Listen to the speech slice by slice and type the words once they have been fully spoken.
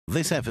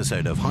This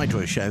episode of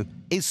Hydroshow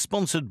is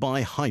sponsored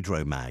by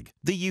Hydromag,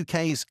 the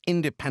UK's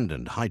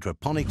independent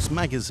hydroponics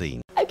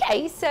magazine.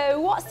 Okay,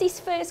 so what's this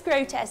first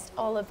grow test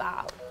all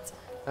about?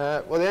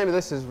 Well, the aim of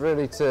this is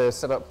really to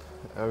set up,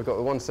 we've got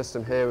the one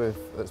system here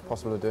that's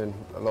possible of doing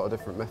a lot of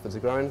different methods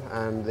of growing,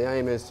 and the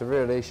aim is to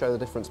really show the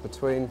difference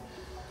between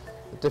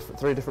the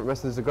three different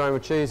methods of growing we're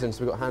choosing.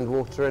 So we've got hand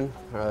watering,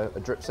 a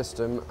drip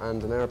system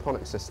and an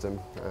aeroponics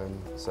system.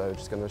 So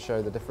just going to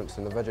show the difference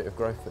in the vegetative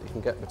growth that you can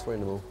get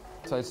between them all.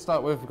 So to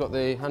start with, we've got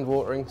the hand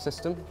watering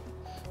system.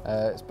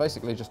 It's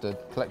basically just a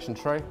collection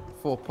tray,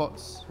 4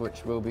 pots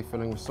which we'll be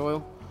filling with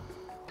soil,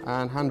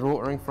 and hand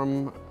watering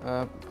from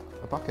a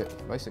bucket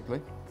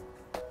basically.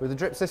 With the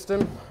drip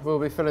system, we'll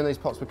be filling these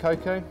pots with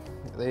cocoa.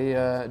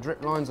 The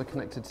drip lines are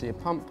connected to your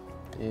pump.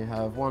 You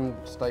have one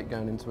stake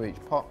going into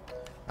each pot,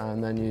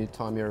 and then you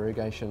time your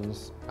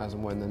irrigations as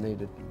and when they're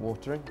needed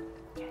watering.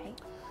 Okay.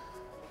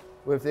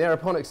 With the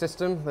aeroponic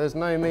system, there's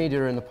no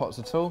media in the pots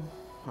at all.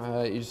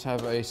 You just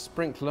have a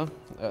sprinkler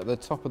at the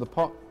top of the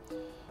pot.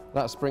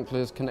 That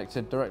sprinkler is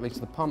connected directly to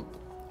the pump,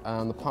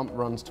 and the pump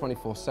runs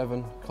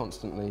 24/7,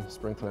 constantly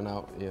sprinkling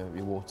out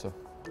your water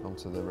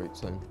onto the root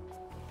zone.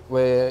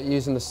 We're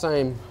using the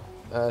same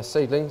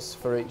seedlings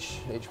for each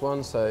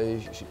one, so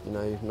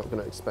you're not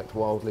going to expect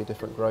wildly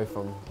different growth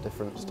on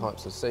different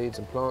types of seeds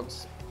and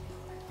plants.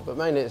 But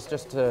mainly it's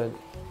just to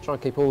try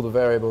and keep all the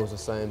variables the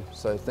same,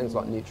 so things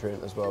like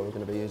nutrient as well, we're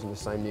going to be using the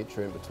same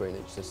nutrient between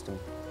each system.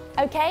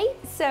 Okay,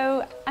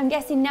 so I'm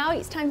guessing now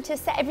it's time to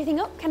set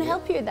everything up. Can I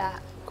help you with that?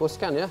 Of course you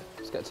can, yeah.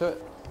 Let's get to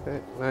it. Okay.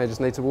 Now you just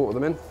need to water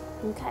them in.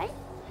 Okay.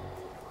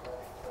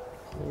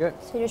 There you go.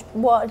 So you just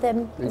water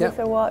them as if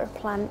you water a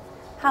plant.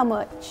 How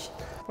much?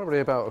 Probably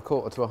about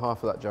 1/4 to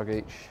 1/2 of that jug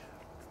each.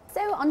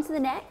 So on to the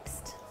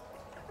next.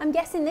 I'm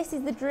guessing this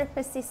is the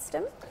dripper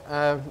system.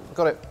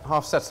 Got it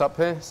half set up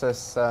here, so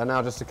it's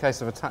now just a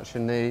case of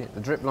attaching the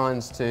drip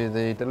lines to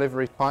the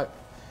delivery pipe,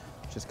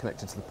 which is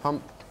connected to the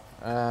pump,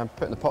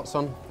 putting the pots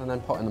on and then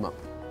potting them up.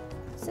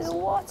 So the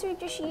water we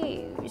just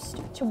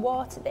used to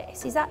water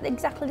this, is that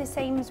exactly the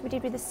same as we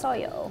did with the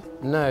soil?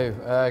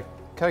 No,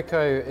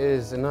 cocoa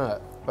is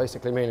inert,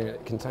 basically meaning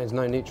it contains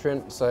no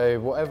nutrient, so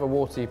whatever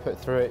water you put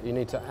through it, you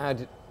need to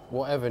add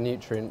whatever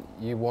nutrient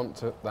you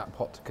want that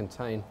pot to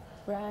contain.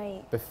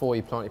 Right. Before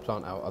you plant your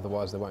plant out,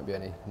 otherwise there won't be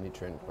any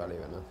nutrient value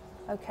in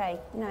there. Okay,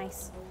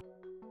 nice.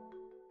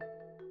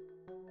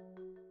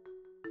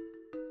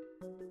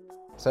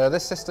 So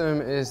this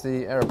system is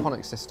the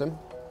Aeroponics system.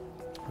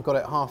 We've got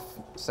it half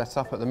set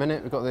up at the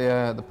minute. We've got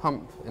the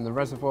pump in the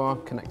reservoir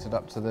connected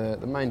up to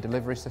the main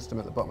delivery system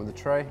at the bottom of the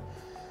tray.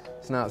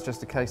 So now it's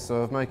just a case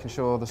of making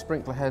sure the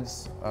sprinkler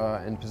heads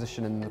are in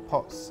position in the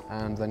pots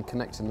and then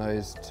connecting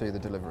those to the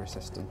delivery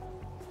system.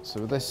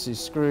 So with this you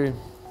screw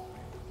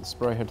the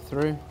spray head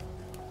through.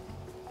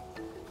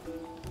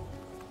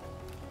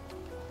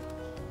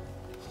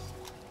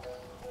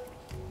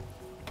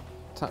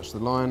 Attach the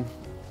line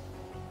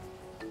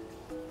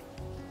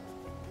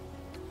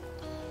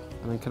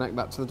and then connect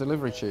that to the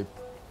delivery tube.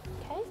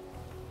 Okay.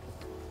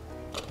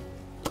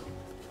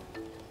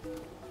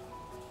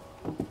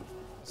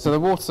 So the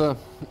water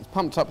is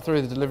pumped up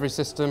through the delivery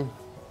system,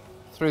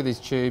 through these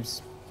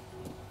tubes,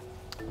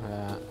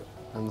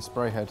 and the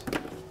spray head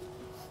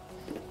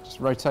just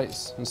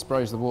rotates and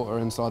sprays the water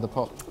inside the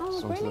pot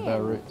onto the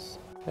bare roots.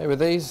 Okay, with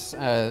these,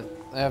 they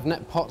have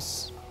net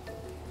pots,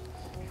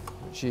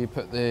 which you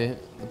put the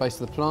base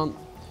of the plant.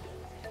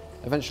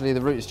 Eventually the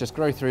roots just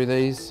grow through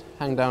these,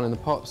 hang down in the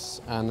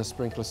pots, and the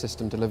sprinkler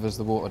system delivers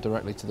the water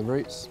directly to the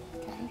roots.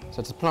 Okay.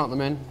 So to plant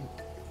them in,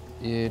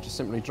 you just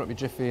simply drop your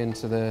jiffy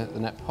into the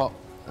net pot,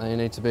 and you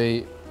need to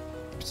be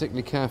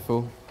particularly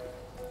careful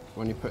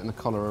when you're putting the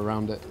collar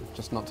around it,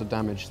 just not to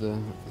damage the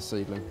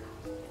seedling,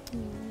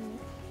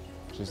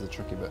 which is the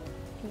tricky bit.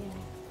 Yeah.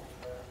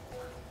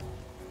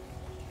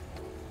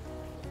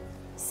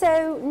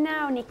 So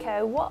now,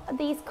 Nico, what are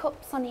these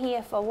cups on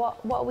here for?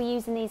 What are we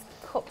using these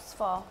cups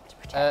for to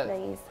protect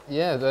these?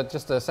 Yeah, they're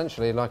just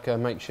essentially like a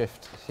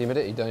makeshift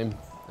humidity dome.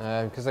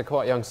 Because they're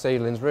quite young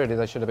seedlings, really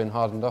they should have been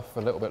hardened off for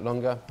a little bit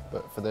longer,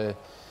 but for the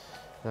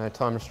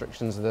time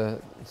restrictions of the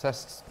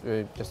tests,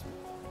 we're just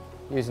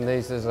using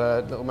these as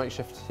little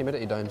makeshift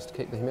humidity domes to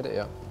keep the humidity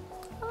up.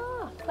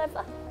 Ah,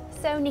 clever.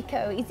 So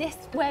Nico, is this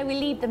where we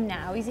leave them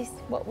now? Is this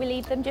what we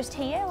leave them, just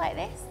here like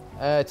this?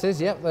 It is,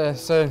 yep.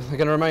 So they're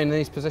going to remain in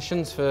these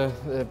positions for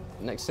the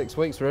next 6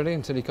 weeks really,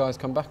 until you guys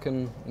come back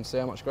and see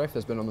how much growth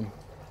there's been on them.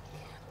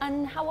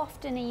 And how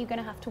often are you going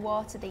to have to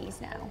water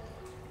these now?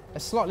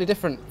 It's slightly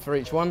different for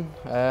each one.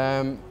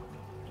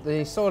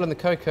 The soil and the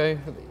cocoa,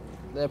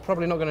 they're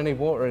probably not going to need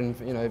watering,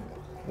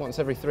 once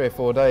every 3 or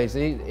 4 days.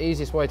 The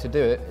easiest way to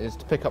do it is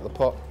to pick up the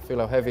pot, feel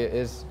how heavy it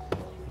is,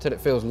 until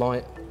it feels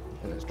light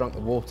and it's drunk the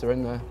water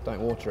in there,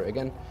 don't water it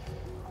again.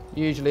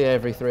 Usually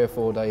every 3 or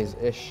 4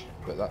 days-ish,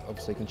 but that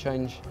obviously can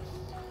change.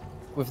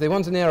 With the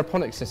ones in the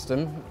aeroponic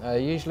system,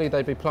 usually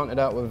they'd be planted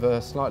out with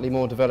a slightly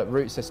more developed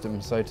root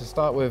system. So to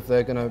start with,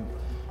 they're going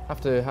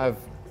to have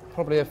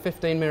probably a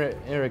 15-minute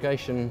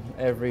irrigation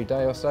every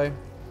day or so.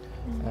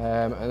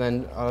 And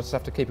then I'll just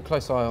have to keep a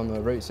close eye on the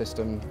root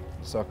system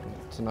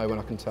to know when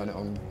I can turn it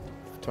on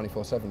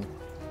 24/7.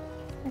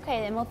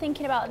 Okay then, well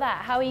thinking about that,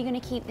 how are you going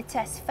to keep the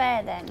test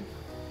fair then?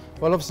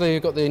 Well, obviously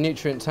you've got the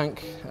nutrient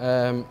tank.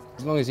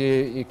 As long as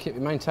you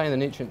maintain the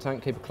nutrient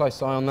tank, keep a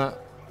close eye on that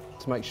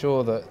to make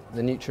sure that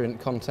the nutrient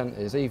content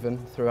is even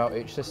throughout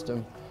each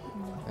system.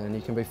 And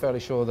you can be fairly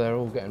sure they're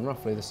all getting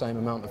roughly the same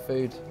amount of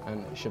food,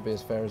 and it should be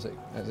as fair as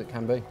it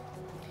can be.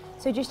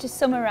 So just to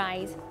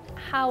summarise,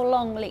 how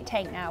long will it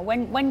take now?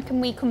 When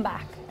can we come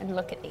back and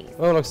look at these?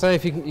 Well, like I say,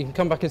 if you can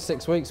come back in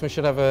 6 weeks, we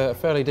should have a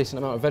fairly decent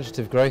amount of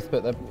vegetative growth,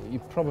 but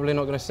you're probably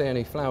not going to see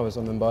any flowers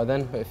on them by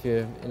then. But if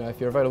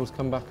you're available to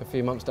come back a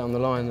few months down the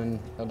line, then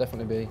there'll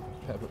definitely be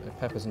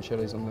peppers and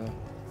chilies on there.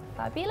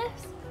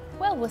 Fabulous.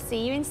 Well, we'll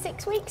see you in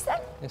 6 weeks then.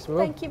 Yes, we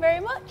will. Thank you very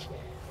much.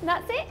 And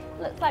that's it.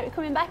 Looks like we're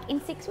coming back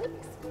in 6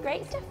 weeks.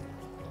 Great stuff.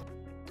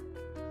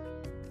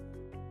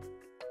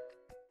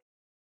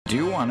 Do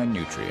you want a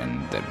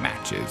nutrient that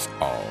matches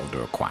all the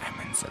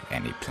requirements of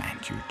any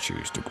plant you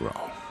choose to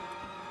grow?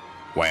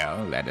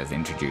 Well, let us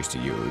introduce to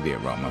you the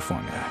aroma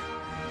formula.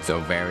 So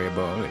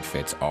variable it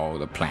fits all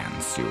the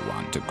plants you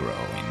want to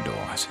grow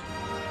indoors.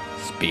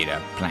 Speed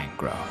up plant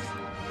growth.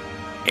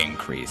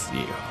 Increase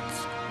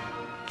yields.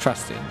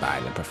 Trusted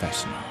by the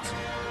professionals.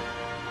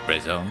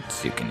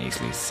 Results you can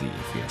easily see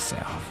for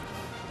yourself.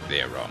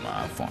 The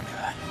aroma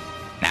formula.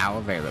 Now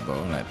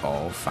available at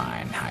all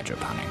fine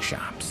hydroponic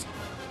shops.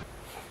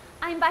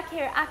 I'm back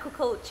here at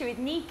Aquaculture with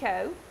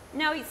Nico.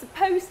 Now it's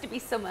supposed to be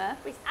summer,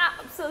 but it's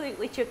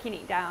absolutely chucking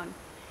it down.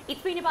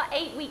 It's been about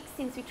 8 weeks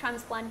since we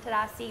transplanted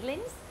our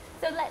seedlings,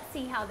 so let's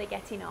see how they're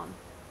getting on.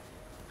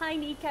 Hi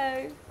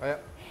Nico. Oh, yeah.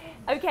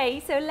 Okay,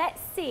 so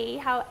let's see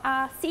how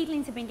our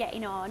seedlings have been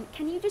getting on.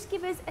 Can you just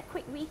give us a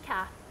quick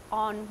recap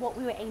on what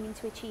we were aiming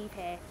to achieve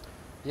here?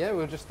 Yeah,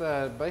 we're just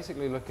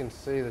basically looking to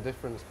see the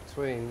difference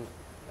between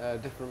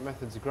different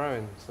methods of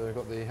growing. So we've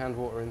got the hand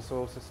water in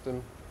soil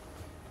system,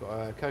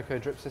 got a cocoa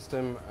drip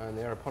system and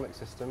the aeroponic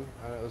system,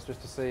 and it was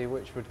just to see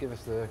which would give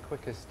us the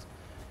quickest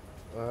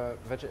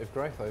vegetative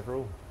growth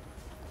overall.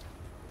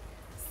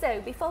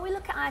 So before we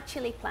look at our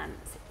chilli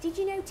plants, did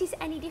you notice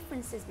any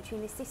differences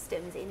between the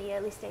systems in the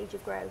early stage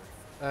of growth?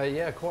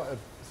 Yeah, quite a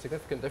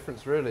significant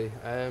difference really.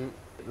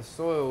 The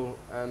soil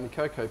and the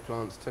cocoa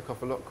plants took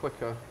off a lot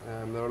quicker.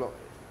 They're a lot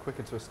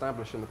quicker to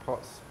establish in the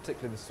pots,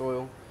 particularly the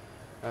soil.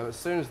 As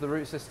soon as the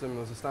root system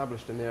was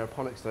established in the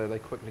aeroponics though, they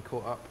quickly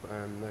caught up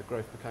and their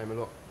growth became a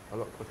lot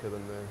quicker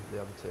than the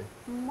other two.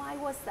 And why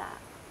was that?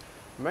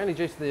 Mainly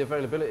due to the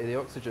availability of the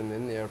oxygen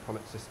in the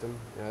aeroponic system.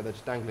 They're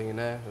just dangling in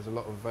air, there's a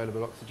lot of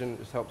available oxygen, it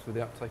just helps with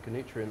the uptake of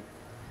nutrient.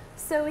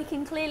 So we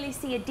can clearly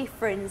see a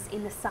difference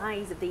in the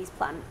size of these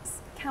plants.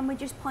 Can we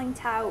just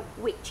point out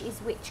which is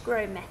which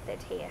grow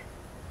method here?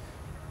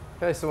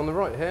 Okay, so on the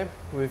right here,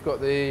 we've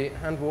got the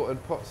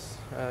hand-watered pots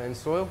in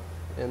soil.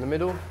 In the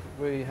middle,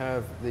 we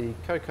have the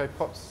cocoa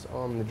pots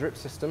on the drip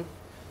system.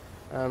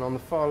 And on the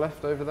far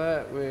left over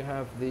there, we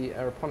have the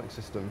aeroponic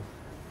system.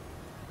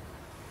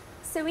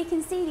 So we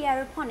can see the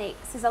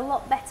aeroponics is a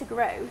lot better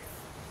growth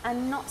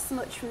and not so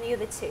much from the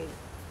other two.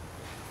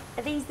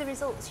 Are these the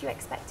results you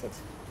expected?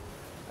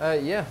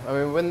 Yeah, I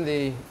mean, when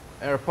the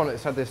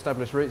aeroponics had the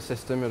established root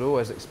system, you'd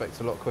always expect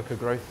a lot quicker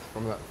growth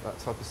from that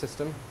type of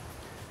system.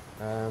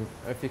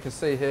 If you can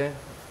see here,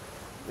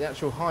 the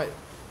actual height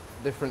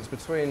difference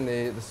between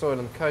the soil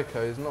and the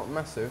cocoa is not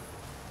massive.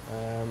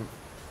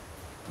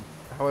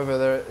 However,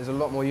 there is a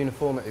lot more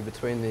uniformity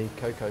between the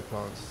cocoa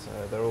plants.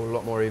 They're all a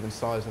lot more even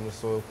size than the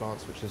soil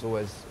plants, which is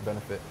always a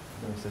benefit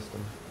in the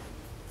system.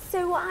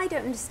 So what I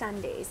don't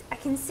understand is, I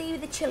can see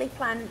the chili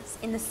plants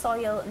in the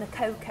soil and the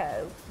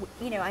cocoa,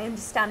 I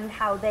understand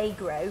how they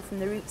grow from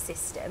the root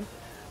system,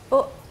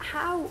 but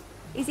how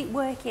is it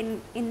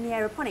working in the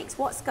aeroponics?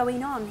 What's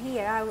going on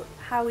here?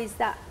 How is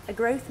that a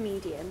growth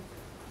medium?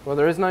 Well,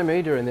 there is no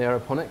media in the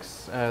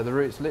aeroponics. The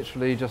roots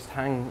literally just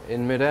hang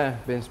in mid-air,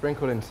 being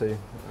sprinkled into.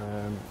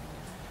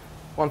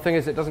 One thing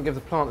is it doesn't give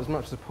the plant as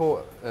much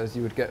support as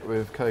you would get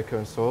with cocoa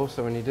and soil,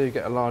 so when you do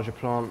get a larger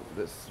plant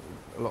that's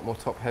a lot more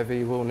top heavy,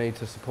 you will need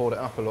to support it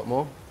up a lot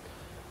more.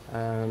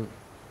 But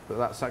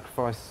that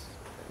sacrifice,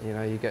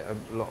 you get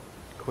a lot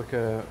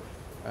quicker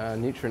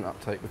nutrient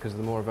uptake because of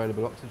the more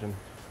available oxygen.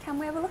 Can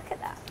we have a look at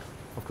that?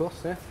 Of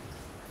course, yeah.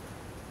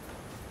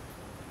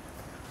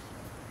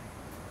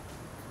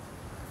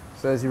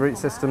 So there's your root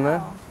system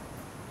there.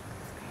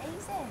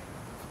 It's crazy.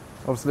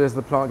 Obviously, as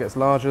the plant gets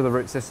larger, the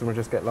root system will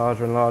just get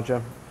larger and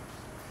larger.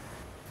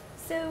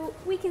 So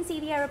we can see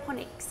the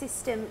aeroponic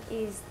system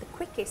is the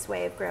quickest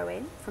way of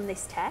growing from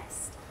this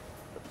test.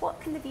 But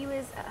what can the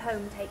viewers at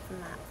home take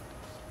from that?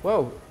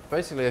 Well,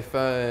 basically, if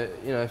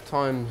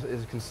time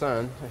is a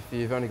concern, if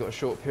you've only got a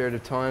short period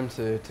of time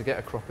to get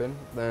a crop in,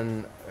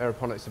 then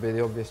aeroponics would be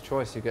the obvious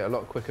choice. You get a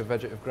lot quicker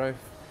vegetative growth,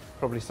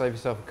 probably save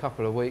yourself a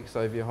couple of weeks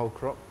over your whole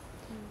crop.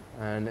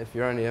 And if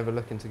you're only ever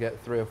looking to get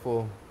 3 or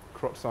 4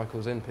 crop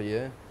cycles in per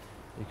year,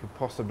 you could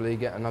possibly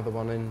get another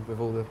one in with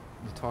all the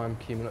time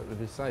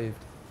cumulatively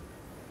saved.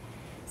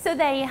 So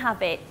there you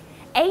have it.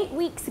 8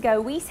 weeks ago,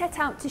 we set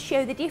out to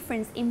show the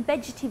difference in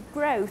vegetative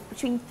growth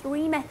between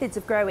 3 methods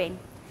of growing.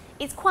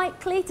 It's quite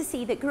clear to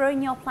see that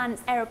growing your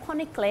plants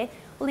aeroponically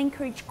will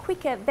encourage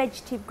quicker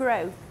vegetative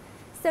growth.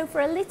 So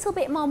for a little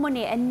bit more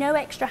money and no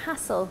extra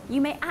hassle,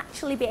 you may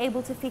actually be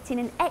able to fit in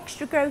an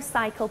extra growth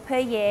cycle per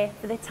year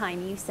for the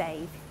time you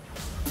save.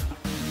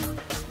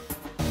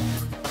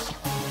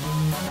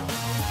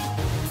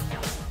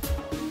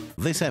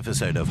 This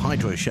episode of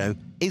Hydroshow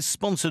is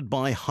sponsored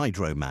by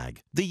Hydromag,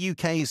 the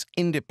UK's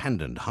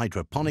independent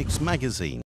hydroponics magazine.